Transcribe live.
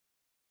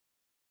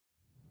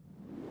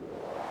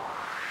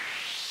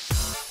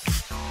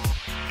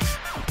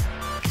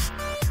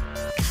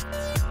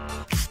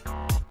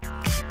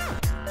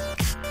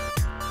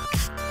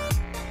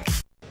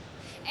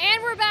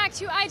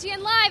to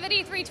IGN Live at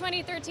E3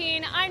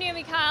 2013. I'm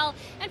Naomi Kyle,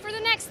 and for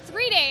the next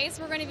 3 days,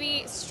 we're going to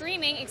be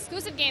streaming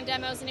exclusive game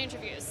demos and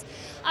interviews.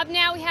 Up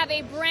now, we have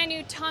a brand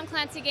new Tom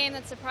Clancy game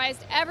that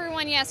surprised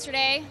everyone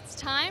yesterday. It's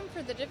time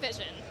for The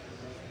Division.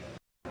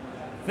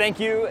 Thank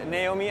you,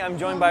 Naomi. I'm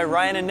joined by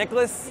Ryan and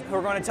Nicholas, who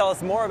are going to tell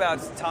us more about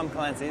Tom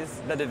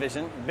Clancy's The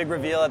Division. Big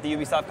reveal at the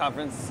Ubisoft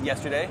conference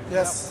yesterday.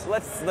 Yes. So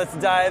let's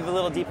dive a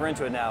little deeper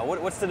into it now.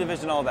 What's The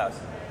Division all about?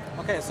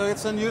 Okay, so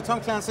it's a new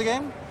Tom Clancy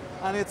game,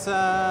 and it's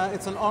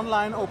an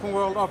online open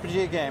world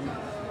RPG game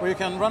where you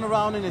can run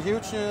around in a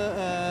huge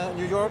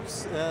New York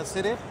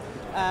city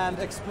and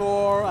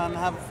explore and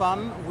have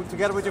fun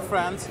together with your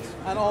friends.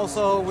 And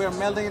also we're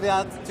melding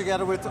that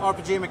together with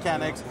RPG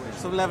mechanics,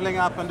 so leveling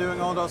up and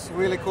doing all those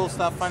really cool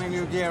stuff, finding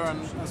new gear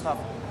and stuff.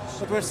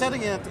 But we're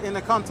setting it in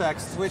a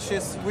context which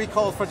is we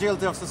call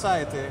fragility of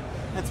society.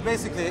 It's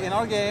basically, in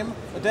our game,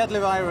 a deadly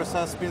virus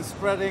has been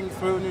spreading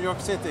through New York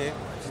City,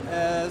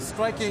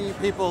 striking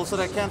people so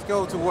they can't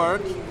go to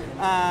work.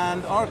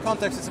 And our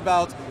context is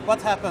about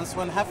what happens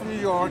when half of New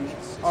York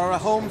are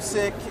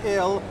homesick,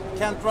 ill,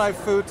 can't drive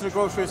food to the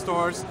grocery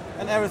stores,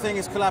 and everything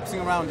is collapsing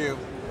around you.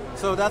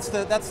 So that's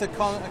the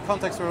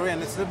context we're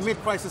in. It's a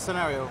mid-crisis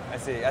scenario. I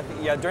see.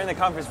 Yeah, during the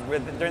conference,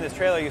 during this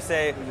trailer, you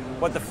say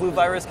what the flu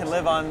virus can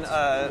live on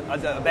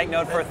a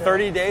banknote for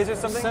 30 days or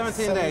something?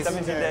 17 days.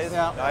 17 days.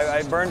 Yeah.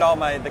 I burned all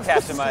the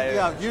cash in my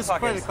yeah, use pockets.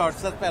 credit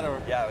cards. That's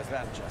better. Yeah, it was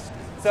bad.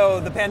 So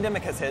the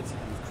pandemic has hit,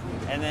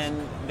 and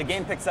then the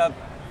game picks up.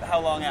 How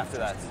long after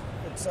that?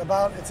 It's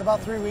about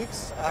 3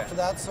 weeks after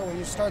that. So when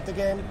you start the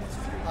game,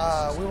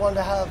 we wanted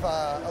to have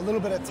a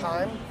little bit of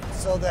time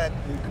so that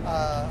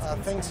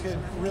things could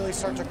really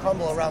start to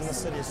crumble around the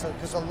city. So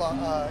because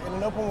in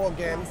an open world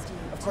game,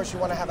 of course, you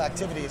want to have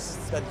activities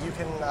that you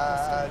can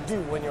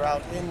do when you're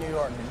out in New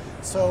York.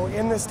 So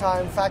in this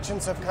time,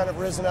 factions have kind of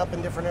risen up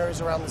in different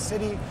areas around the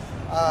city.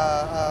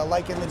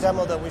 Like in the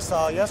demo that we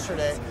saw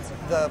yesterday,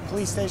 the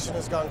police station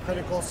has gone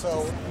critical,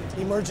 so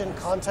emergent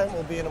content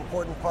will be an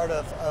important part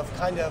of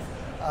kind of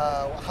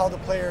how the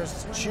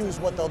players choose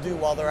what they'll do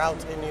while they're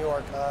out in New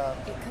York,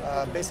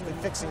 basically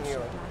fixing New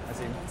York. I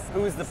see.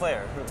 Who is the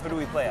player? Who do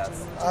we play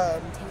as?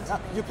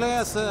 You play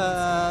as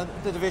the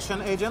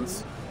Division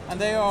agents, and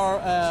they are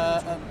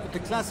the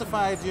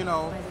classified,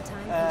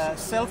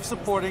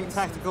 self-supporting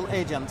tactical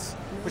agents,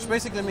 which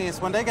basically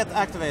means when they get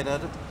activated,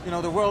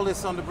 the world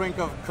is on the brink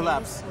of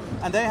collapse.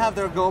 And they have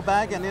their go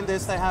bag, and in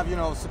this they have,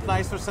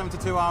 supplies for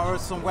 72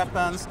 hours, some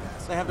weapons,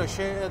 they have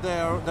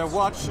their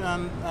watch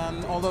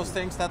and all those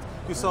things that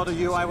you saw the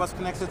UI was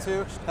connected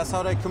to. That's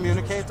how they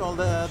communicate, all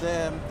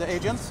the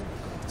agents.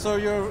 So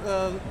you're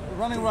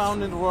running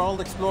around in the world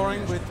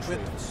exploring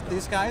with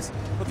these guys,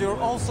 but you're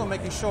also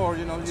making sure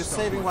you're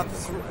saving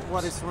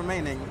what is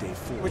remaining,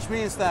 which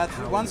means that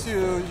once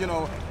you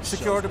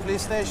secure the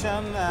police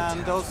station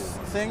and those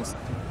things,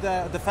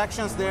 the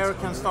factions there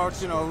can start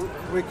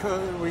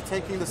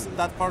retaking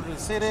that part of the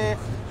city.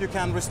 You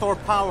can restore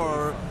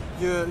power,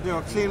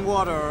 clean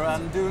water,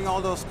 and doing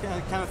all those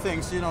kind of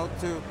things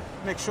to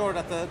make sure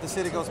that the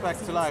city goes back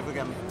to life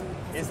again.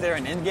 Is there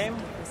an end game?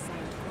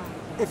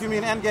 If you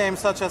mean end games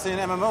such as in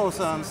MMOs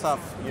and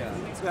stuff. Yeah.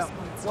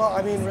 Well,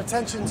 I mean,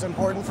 retention's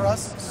important for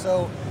us.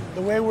 So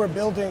the way we're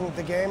building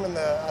the game and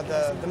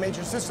the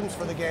major systems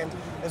for the game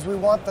is we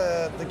want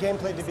the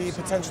gameplay to be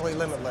potentially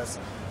limitless.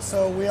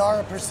 So we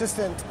are a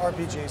persistent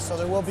RPG, so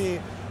there will be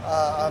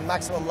a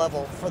maximum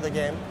level for the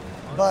game.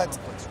 But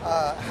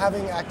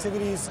having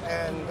activities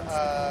and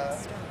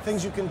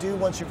things you can do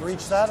once you've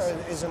reached that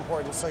is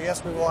important. So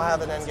yes, we will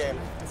have an end game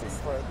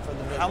for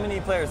the game. How many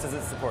players does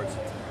it support?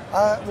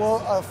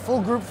 Well, a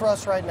full group for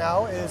us right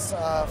now is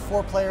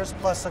 4 players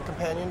plus a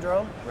companion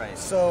drone. Right.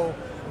 So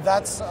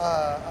that's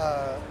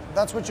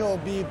what you'll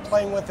be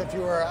playing with if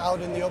you were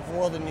out in the open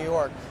world in New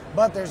York.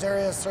 But there's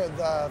areas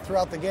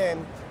throughout the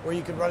game where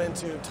you could run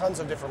into tons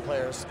of different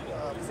players.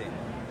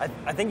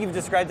 I think you've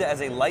described it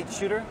as a light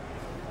shooter.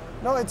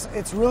 No,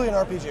 it's really an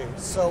RPG.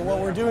 So what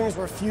we're doing is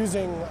we're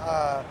fusing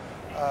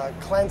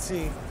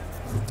Clancy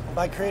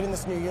by creating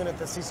this new unit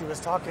that Cece was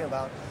talking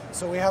about.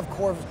 So we have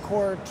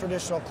core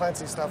traditional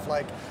Clancy stuff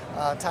like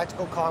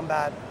tactical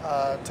combat,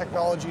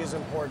 technology is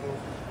important,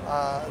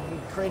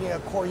 creating a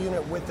core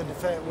unit with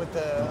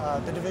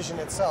the Division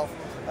itself,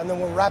 and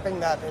then we're wrapping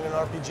that in an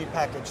RPG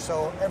package.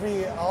 So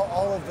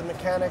all of the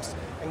mechanics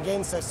and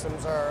game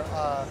systems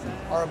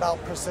are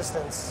about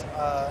persistence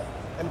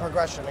and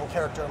progression and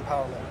character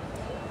empowerment.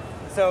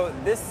 So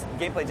this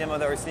gameplay demo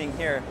that we're seeing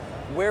here,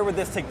 where would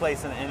this take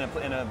place in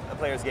a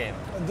player's game?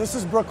 This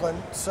is Brooklyn,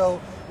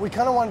 so we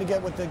kind of wanted to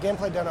get with the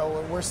gameplay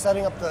demo. We're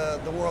setting up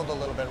the world a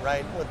little bit,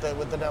 right,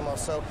 with the demo.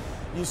 So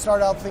you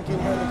start out thinking,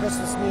 hearing the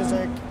Christmas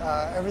music,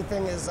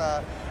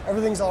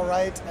 everything's all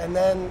right, and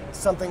then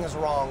something is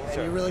wrong,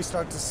 and you really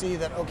start to see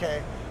that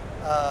okay,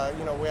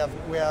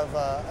 we have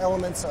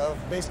elements of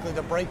basically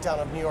the breakdown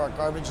of New York.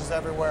 Garbage is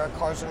everywhere,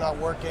 cars are not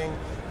working.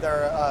 We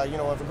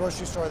have a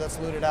grocery store that's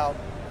looted out,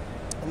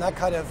 and that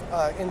kind of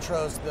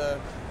intros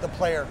the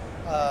player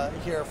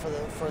here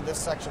for this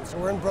section. So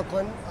we're in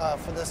Brooklyn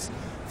for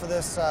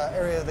this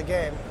area of the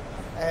game,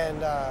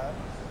 and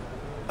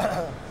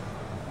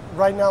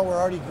Right now, we're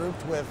already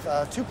grouped with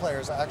 2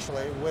 players,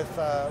 actually, with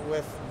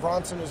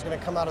Bronson, who's going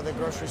to come out of the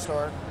grocery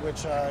store,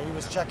 which he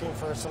was checking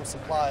for some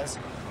supplies,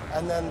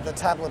 and then the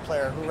tablet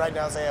player, who right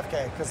now is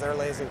AFK because they're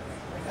lazy.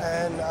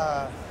 And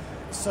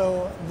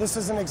so this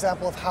is an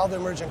example of how the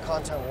emergent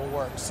content will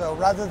work. So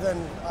rather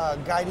than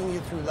guiding you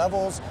through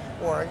levels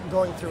or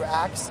going through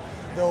acts,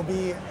 there will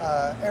be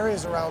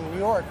areas around New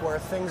York where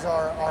things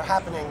are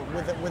happening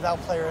without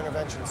player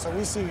intervention. So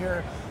we see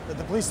here that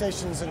the police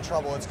station's in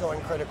trouble, it's going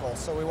critical.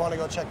 So we want to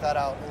go check that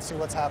out and see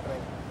what's happening.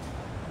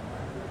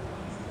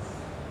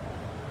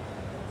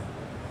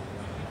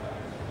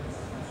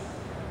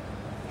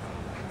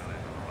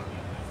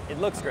 It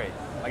looks great.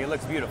 Like, it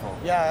looks beautiful.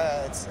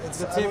 Yeah, it's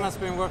the team has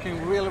been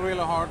working really,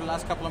 really hard the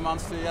last couple of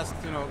months to just,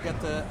 get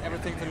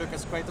everything to look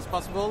as great as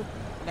possible.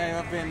 They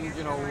have been,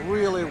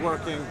 really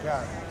working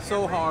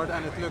so hard,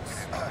 and it looks.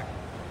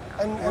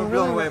 And blown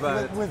really, away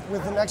by it.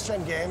 with the next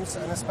gen games,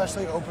 and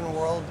especially open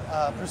world,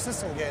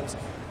 persistent games,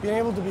 being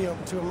able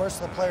to immerse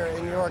the player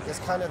in New York is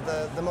kind of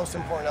the most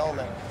important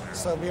element.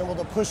 So being able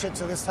to push it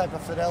to this type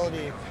of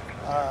fidelity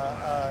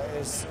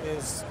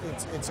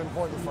it's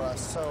important for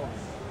us.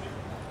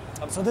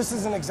 So this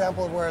is an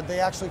example where they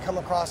actually come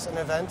across an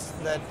event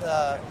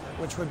that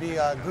which would be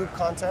group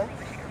content,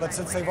 but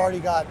since they've already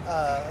got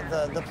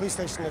the police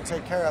station to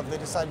take care of, they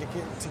decide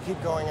to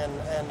keep going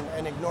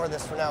and ignore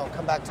this for now and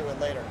come back to it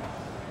later.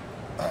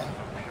 I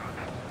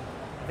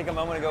think a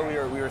moment ago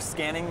we were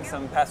scanning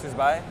some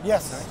passersby.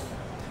 Yes. Right?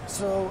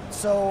 So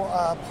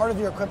part of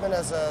your equipment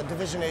as a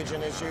division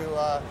agent is you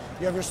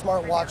have your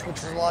smartwatch, which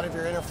is a lot of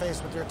your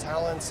interface with your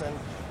talents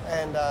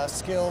and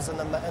skills and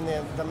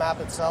the map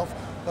itself.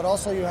 But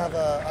also you have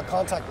a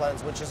contact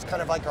lens, which is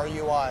kind of like our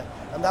UI,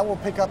 and that will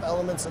pick up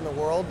elements in the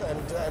world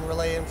and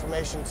relay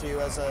information to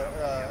you as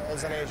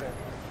an agent.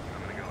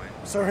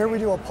 So here we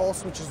do a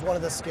pulse, which is one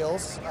of the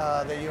skills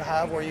that you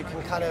have, where you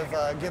can kind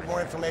of get more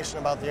information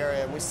about the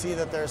area. We see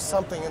that there's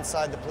something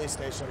inside the police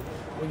station.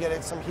 We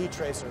get some heat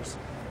tracers.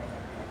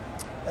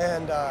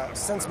 And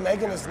since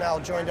Megan is now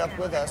joined up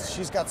with us,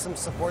 she's got some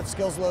support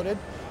skills loaded.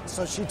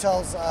 So she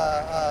tells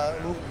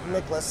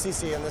Nicholas,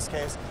 CC in this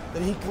case,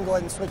 that he can go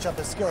ahead and switch up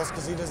his skills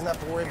because he doesn't have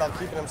to worry about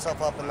keeping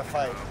himself up in the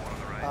fight.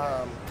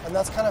 And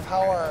that's kind of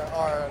how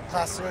our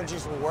class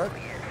synergies will work.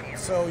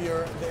 So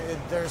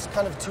there's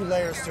kind of 2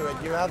 layers to it.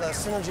 You have a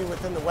synergy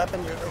within the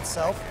weapon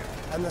itself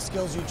and the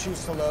skills you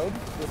choose to load,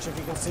 which if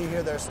you can see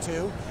here, there's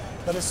 2.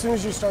 But as soon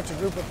as you start to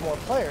group with more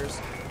players,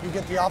 you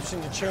get the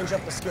option to change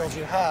up the skills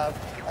you have,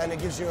 and it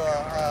gives you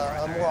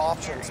more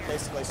options,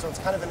 basically. So it's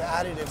kind of an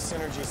additive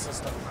synergy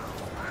system.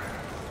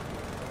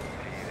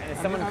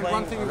 And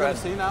one thing we're going to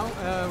see now,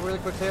 really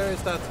quick here,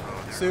 is that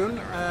soon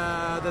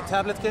the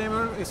tablet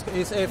gamer is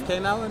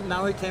AFK now, and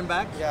now he came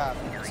back. Yeah.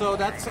 So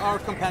that's our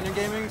companion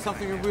gaming,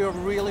 something we are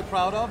really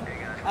proud of.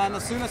 And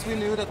as soon as we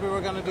knew that we were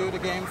going to do the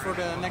game for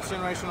the next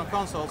generation of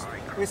consoles,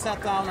 we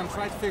sat down and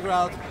tried to figure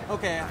out,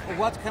 okay,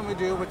 what can we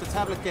do with the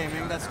tablet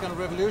gaming that's going to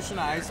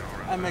revolutionize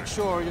and make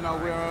sure,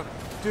 we're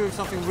doing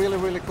something really,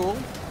 really cool.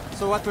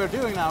 So what we're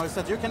doing now is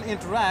that you can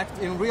interact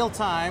in real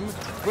time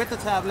with the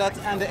tablet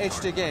and the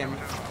HD game.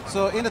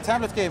 So in the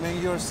tablet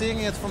gaming, you're seeing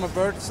it from a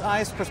bird's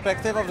eye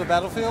perspective of the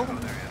battlefield,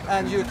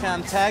 and you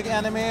can tag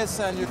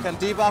enemies and you can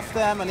debuff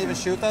them and even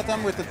shoot at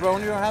them with the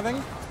drone you're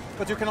having.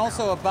 But you can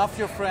also buff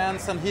your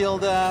friends and heal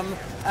them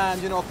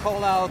and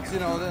call out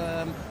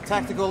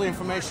tactical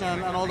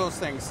information and all those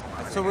things.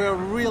 So we're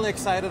really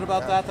excited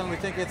about that, and we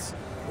think it's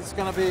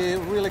going to be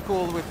really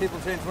cool with people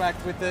to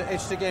interact with the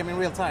HD game in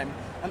real time.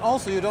 And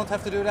also you don't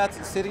have to do that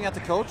sitting at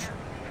the coach,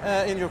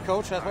 in your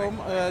coach at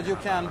home. You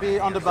can be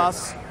on the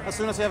bus as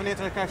soon as you have an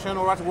internet connection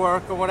or at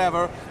work or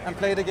whatever and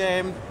play the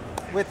game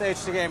with the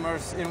HD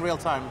gamers in real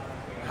time.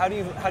 How do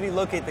you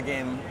locate the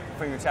game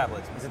from your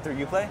tablet? Is it through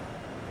Uplay?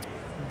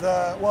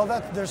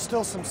 There's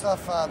still some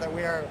stuff that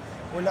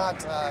we're not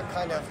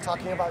kind of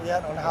talking about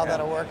yet on how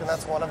that'll work, and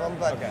that's one of them.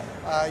 But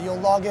you'll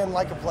log in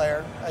like a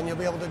player, and you'll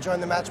be able to join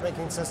the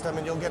matchmaking system,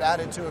 and you'll get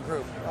added to a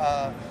group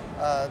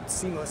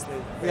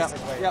seamlessly,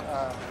 basically.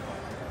 Yep.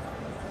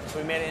 So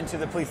we made it into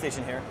the police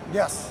station here.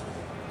 Yes.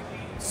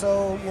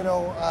 So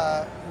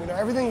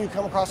everything you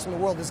come across in the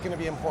world is going to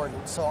be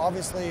important. So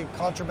obviously,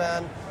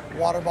 contraband,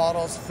 water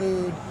bottles,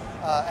 food.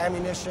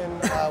 Ammunition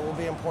will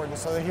be important.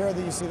 So here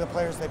you see the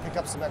players, they pick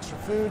up some extra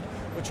food,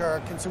 which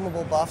are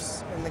consumable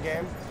buffs in the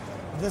game.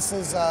 This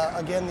is,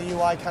 again, the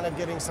UI kind of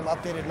getting some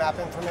updated map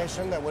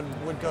information that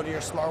would go to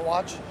your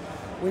smartwatch.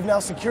 We've now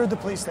secured the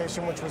police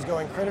station, which was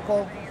going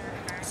critical,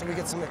 so we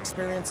get some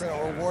experience and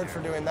a reward for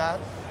doing that.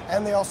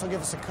 And they also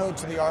give us a code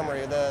to the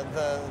armory,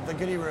 the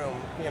goodie room,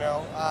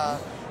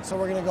 so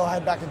we're going to go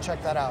ahead back and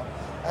check that out.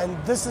 And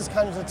this is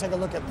kind of to take a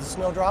look at the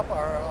Snowdrop,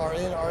 our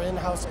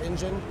in-house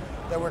engine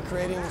that we're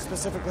creating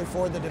specifically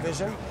for the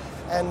division,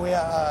 and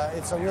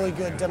it's a really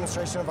good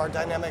demonstration of our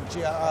dynamic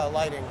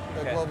lighting,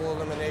 the global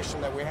illumination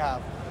that we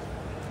have.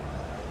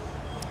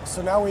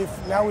 So now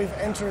we've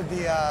entered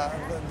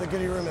the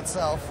goodie room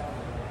itself,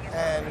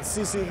 and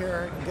CC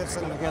here gets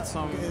an really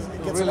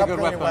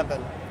upgraded good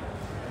weapon.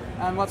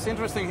 And what's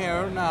interesting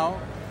here now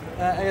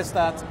is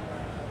that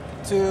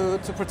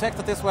to protect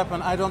that this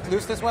weapon, I don't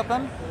lose this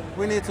weapon,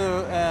 we need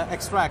to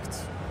extract.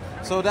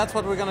 So that's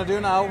what we're going to do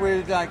now.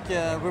 We're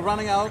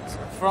running out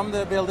from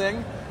the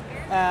building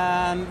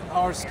and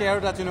are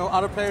scared that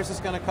other players is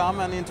going to come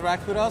and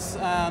interact with us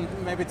and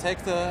maybe take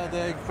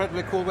the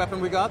incredibly cool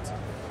weapon we got.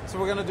 So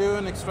we're going to do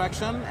an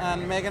extraction,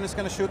 and Megan is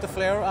going to shoot the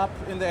flare up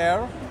in the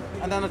air,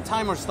 and then a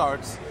timer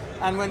starts.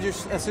 And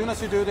as soon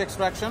as you do the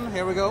extraction,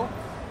 here we go,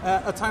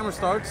 a timer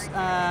starts,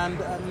 and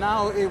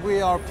now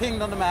we are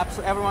pinged on the map,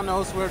 so everyone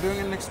knows we're doing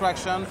an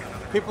extraction.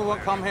 People will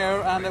come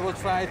here and they will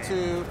try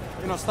to,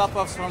 stop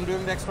us from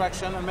doing the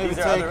extraction, and maybe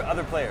These are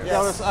other players.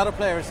 Yeah, there's other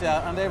players,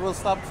 yeah, and they will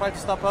try to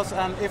stop us.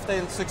 And if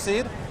they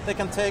succeed, they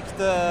can take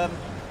the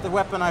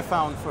weapon I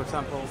found, for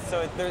example.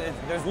 So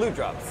there's loot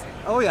drops.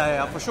 Oh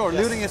yeah, for sure.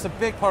 Yes. Looting is a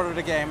big part of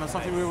the game, and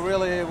something we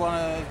really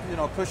want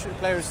to, push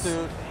players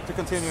to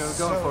continue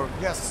going for.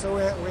 Yes, so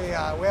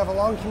we have a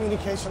long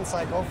communication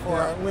cycle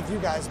with you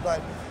guys,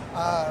 but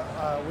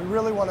we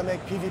really want to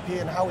make PvP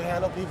and how we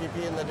handle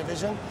PvP in the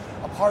Division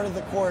a part of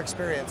the core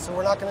experience. So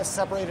we're not going to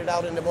separate it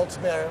out into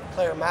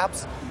multiplayer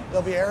maps.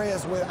 There'll be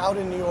areas out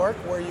in New York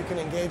where you can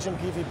engage in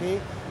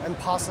PvP and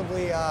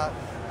possibly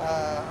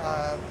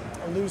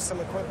lose some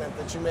equipment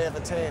that you may have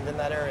attained in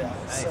that area.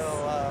 Nice.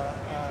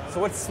 So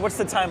what's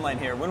the timeline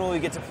here? When will we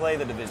get to play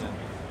the Division?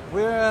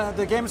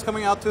 The game is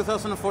coming out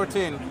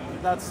 2014.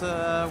 That's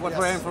what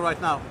we're aiming for right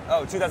now.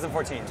 Oh,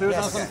 2014.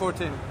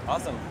 2014. Okay.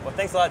 Awesome. Well,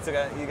 thanks a lot,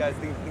 you guys.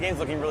 The game's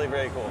looking really,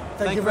 very cool.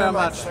 Thank you very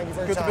much. Thank you for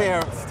your Good time. to be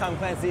here. This is Tom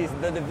Clancy's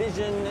The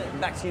Division.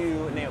 Back to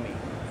you, Naomi.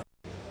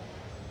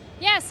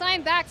 Yes,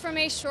 I'm back from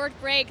a short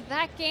break.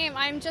 That game,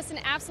 I'm just in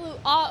absolute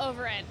awe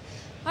over it.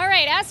 All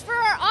right, as for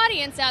our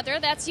audience out there,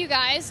 that's you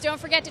guys, don't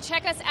forget to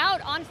check us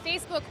out on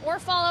Facebook or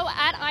follow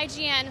at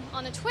IGN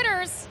on the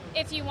Twitters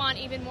if you want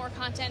even more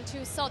content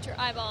to salt your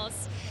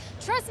eyeballs.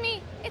 Trust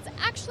me, it's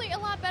actually a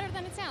lot better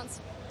than it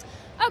sounds.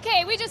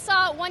 Okay, we just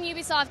saw one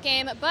Ubisoft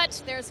game,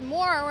 but there's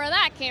more where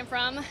that came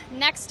from.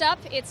 Next up,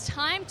 it's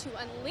time to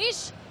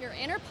unleash your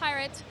inner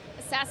pirate.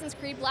 Assassin's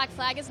Creed Black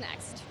Flag is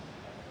next.